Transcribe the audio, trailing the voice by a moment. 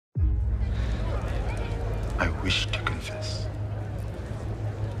I wish to confess.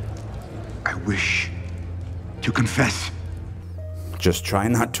 I wish to confess. Just try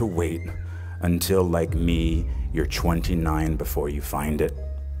not to wait until, like me, you're 29 before you find it.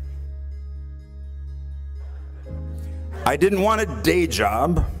 I didn't want a day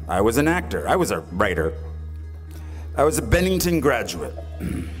job. I was an actor. I was a writer. I was a Bennington graduate.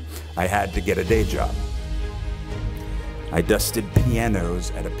 I had to get a day job. I dusted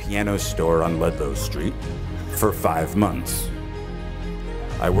pianos at a piano store on Ludlow Street for 5 months.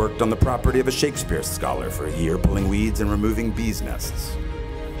 I worked on the property of a Shakespeare scholar for a year, pulling weeds and removing bees' nests.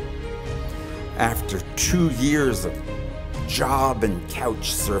 After 2 years of job and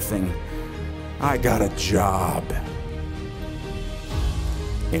couch surfing, I got a job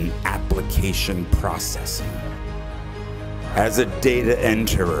in application processing as a data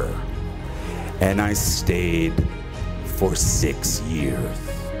enterer, and I stayed for 6 years.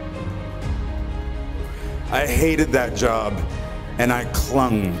 I hated that job, and I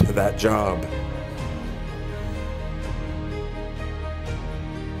clung to that job.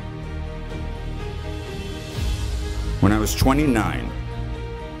 When I was 29,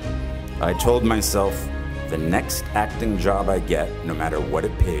 I told myself, the next acting job I get, no matter what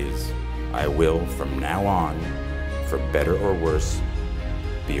it pays, I will, from now on, for better or worse,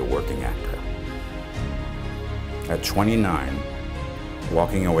 be a working actor. At 29,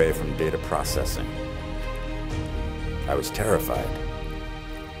 walking away from data processing, I was terrified.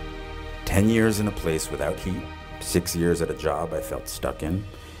 10 years in a place without heat, 6 years at a job I felt stuck in.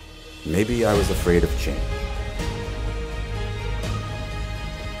 Maybe I was afraid of change.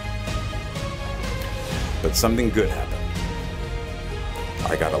 But something good happened.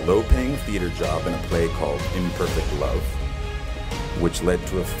 I got a low-paying theater job in a play called Imperfect Love, which led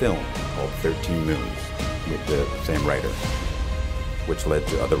to a film called 13 Moons with the same writer, which led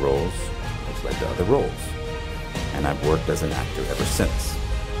to other roles, which led to other roles. And I've worked as an actor ever since.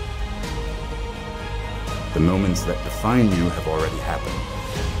 The moments that define you have already happened,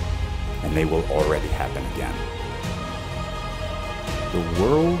 and they will already happen again. The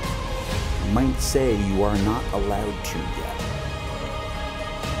world might say you are not allowed to yet.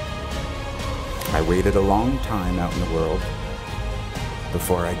 I waited a long time out in the world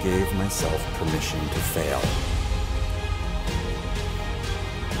before I gave myself permission to fail.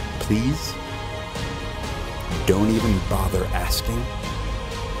 Please, don't even bother asking.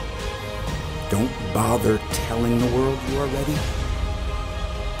 Don't bother telling the world you are ready.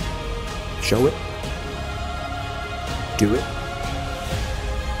 Show it. Do it.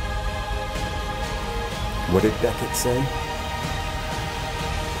 What did Beckett say?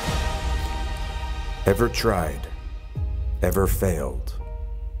 Ever tried, ever failed,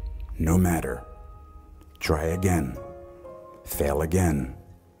 no matter. Try again, fail again,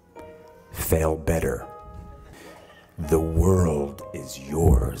 fail better. The world is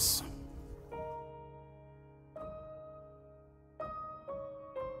yours.